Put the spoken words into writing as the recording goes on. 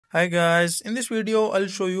Hi guys, in this video I'll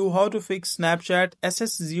show you how to fix Snapchat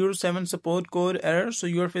SS07 support code error. So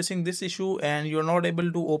you're facing this issue and you're not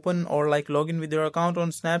able to open or log in with your account on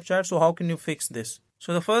Snapchat. So how can you fix this?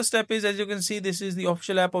 So the first step is, as you can see, this is the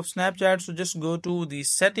official app of Snapchat. So just go to the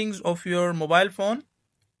settings of your mobile phone,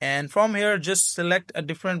 and from here just select a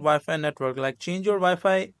different Wi-Fi network, like change your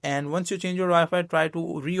Wi-Fi, and once you change your Wi-Fi, try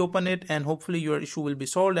to reopen it and hopefully your issue will be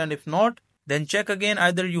solved. And if not, then check again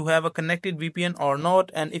either you have a connected VPN or not.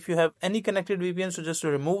 And if you have any connected VPN, so just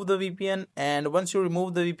remove the VPN, and once you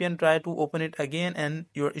remove the VPN, try to open it again and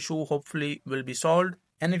your issue hopefully will be solved.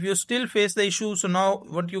 And if you still face the issue, so now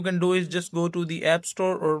what you can do is just go to the App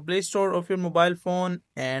Store or Play Store of your mobile phone,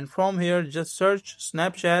 and from here just search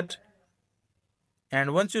Snapchat.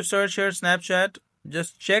 And once you search here Snapchat,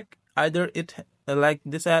 just check either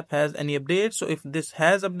this app has any updates. So if this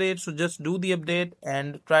has updates, so just do the update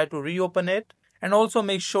and try to reopen it. And also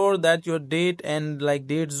make sure that your date and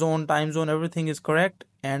date zone, time zone, everything is correct.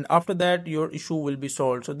 And after that, your issue will be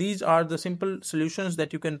solved. So these are the simple solutions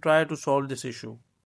that you can try to solve this issue.